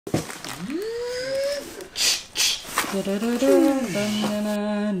At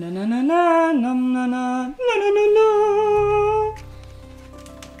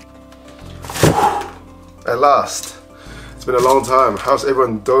last. It's been a long time. How's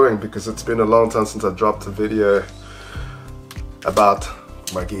everyone doing? Because it's been a long time since I dropped a video about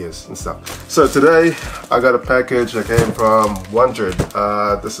my gears and stuff. So today I got a package that came from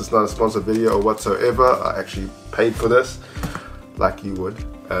Wandrd. This is not a sponsored video or whatsoever. I actually paid for this, like you would.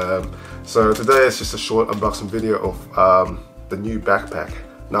 So today it's just a short unboxing video of the new backpack.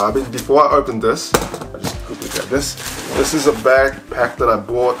 Now, before I open this, I just quickly get this. This is a backpack that I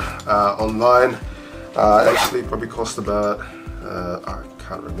bought online. Actually probably cost about, I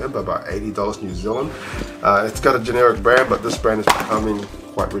can't remember, about $80 New Zealand. It's got a generic brand, but this brand is becoming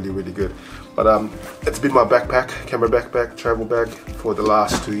quite really good. But it's been my backpack, camera backpack, travel bag for the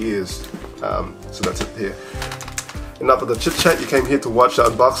last 2 years. So that's it here. Enough of the chit chat, you came here to watch the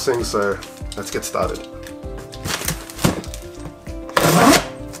unboxing, so let's get started.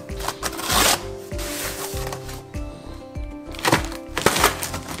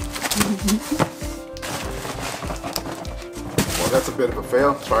 That's a bit of a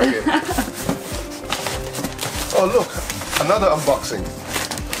fail. Try again. Oh look, another unboxing.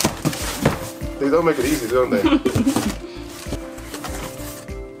 They don't make it easy, don't they?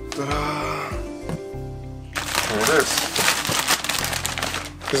 There it is.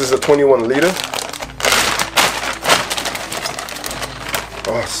 This is a 21 liter.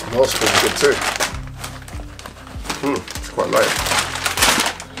 Oh, it smells pretty good too. It's quite light.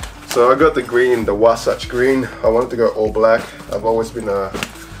 So I got the green, the Wasatch green. I wanted to go all black. I've always been a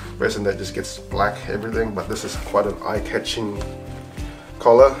person that just gets black everything, but this is quite an eye-catching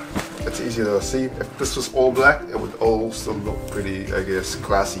color. It's easy to see. If this was all black, it would also look pretty, I guess,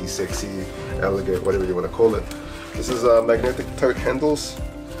 classy, sexy, elegant, whatever you want to call it. This is magnetic tote handles.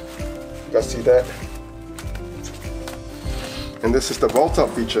 You guys see that? And this is the roll top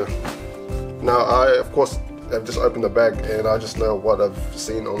feature. Now I, of course, I've just opened the bag and I just know what I've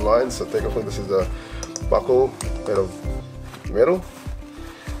seen online. So technically this is a buckle made of metal.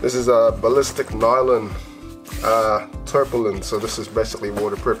 This is a ballistic nylon tarpaulin, so this is basically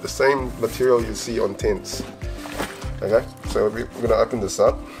waterproof. The same material you see on tents. Okay, so we're gonna open this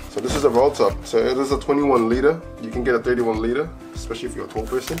up. So this is a roll top. So it is a 21 liter. You can get a 31 liter, especially if you're a tall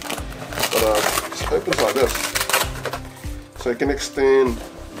person. But it opens like this. So it can extend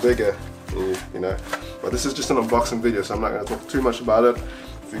bigger, you know. But this is just an unboxing video, so I'm not going to talk too much about it.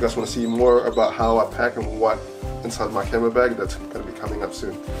 If you guys want to see more about how I pack and what inside my camera bag, that's going to be coming up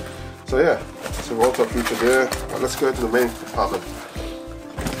soon. So yeah, it's a roll top feature there. But let's go to the main compartment.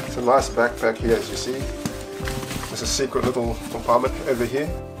 It's a nice backpack here, as you see. There's a secret little compartment over here.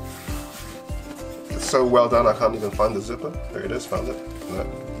 It's so well done, I can't even find the zipper. There it is, found it. No.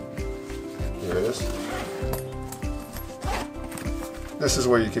 Here it is. This is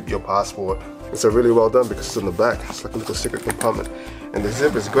where you keep your passport. It's really well done because it's on the back. It's like a little secret compartment. And the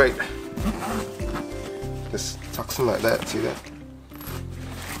zip is great. Just tucks in like that, see that?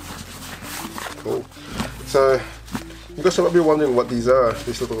 Cool. So, you guys might be wondering what these are,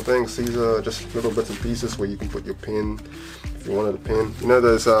 these little things. These are just little bits and pieces where you can put your pen, if you wanted a pen. You know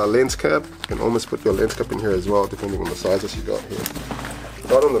there's a lens cap, you can almost put your lens cap in here as well, depending on the sizes you got here.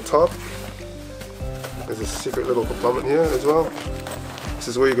 Right on the top, there's a secret little compartment here as well. This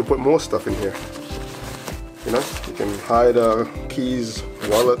is where you can put more stuff in here. You know, you can hide keys,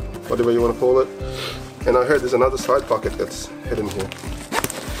 wallet, whatever you want to call it. And I heard there's another side pocket that's hidden here,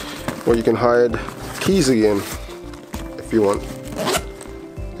 where you can hide keys again, if you want,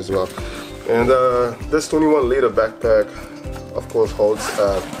 as well. And this 21 liter backpack, of course, holds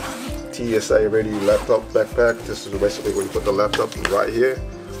TSA ready laptop backpack. This is basically where you put the laptop right here.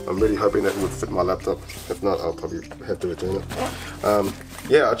 I'm really hoping that it would fit my laptop. If not, I'll probably have to return it.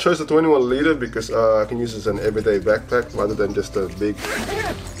 Yeah, I chose the 21 liter because I can use it as an everyday backpack rather than just a big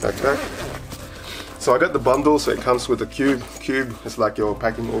backpack. So I got the bundle, so it comes with a cube. Cube is like your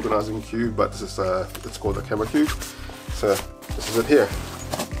packing organizing cube, but this is it's called a camera cube. So this is it here.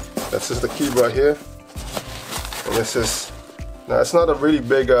 This is the cube right here. And this is, now it's not a really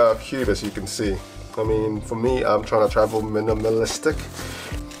big cube as you can see. I mean, for me, I'm trying to travel minimalistic.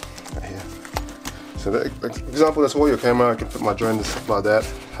 Right here. So the example, that's all your camera. I can put my drone and stuff like that.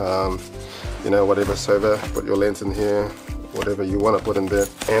 You know, whatever server, put your lens in here, whatever you want to put in there.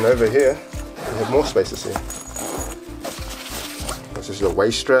 And over here, you have more spaces here. This is your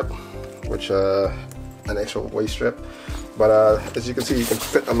waist strap, which an actual waist strap. But as you can see, you can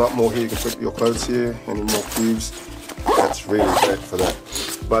fit a lot more here. You can put your clothes here, any more cubes. That's really great for that.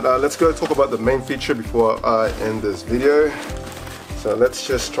 But let's go talk about the main feature before I end this video. So let's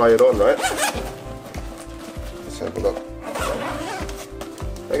just try it on, right? have a look.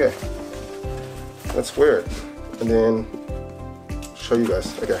 Okay, let's wear it and then show you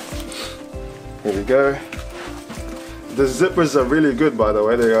guys. Okay, here we go. The zippers are really good, by the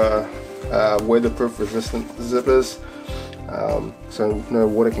way. They are weatherproof resistant zippers, so no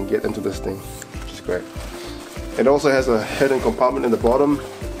water can get into this thing, which is great. It also has a hidden compartment in the bottom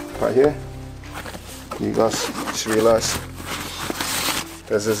right here. You guys just realize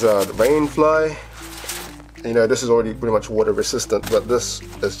this is the rain fly. You know, this is already pretty much water resistant, but this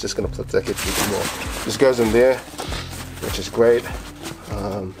is just going to protect it even more. This goes in there, which is great.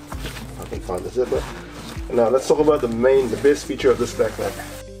 I can find the zipper. Now let's talk about the best feature of this backpack.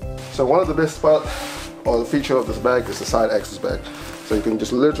 So one of the best part or the feature of this bag is the side access bag. So you can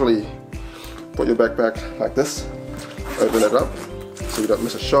just literally put your backpack like this, open it up so you don't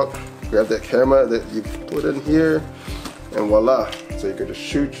miss a shot. Grab that camera that you put in here, and voila. So you can just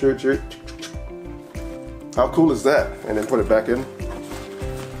shoot. How cool is that? And then put it back in,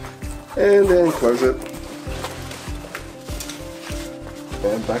 and then close it,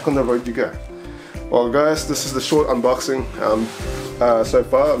 and back on the road you go. Well guys, this is the short unboxing. So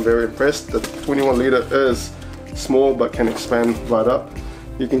far I'm very impressed. The 21 liter is small but can expand right up.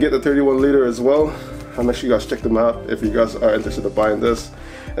 You can get the 31 liter as well. Make sure you guys check them out if you guys are interested in buying this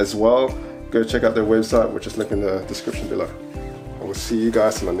as well. Go check out their website, which is linked in the description below. I will see you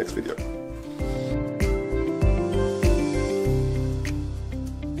guys in my next video.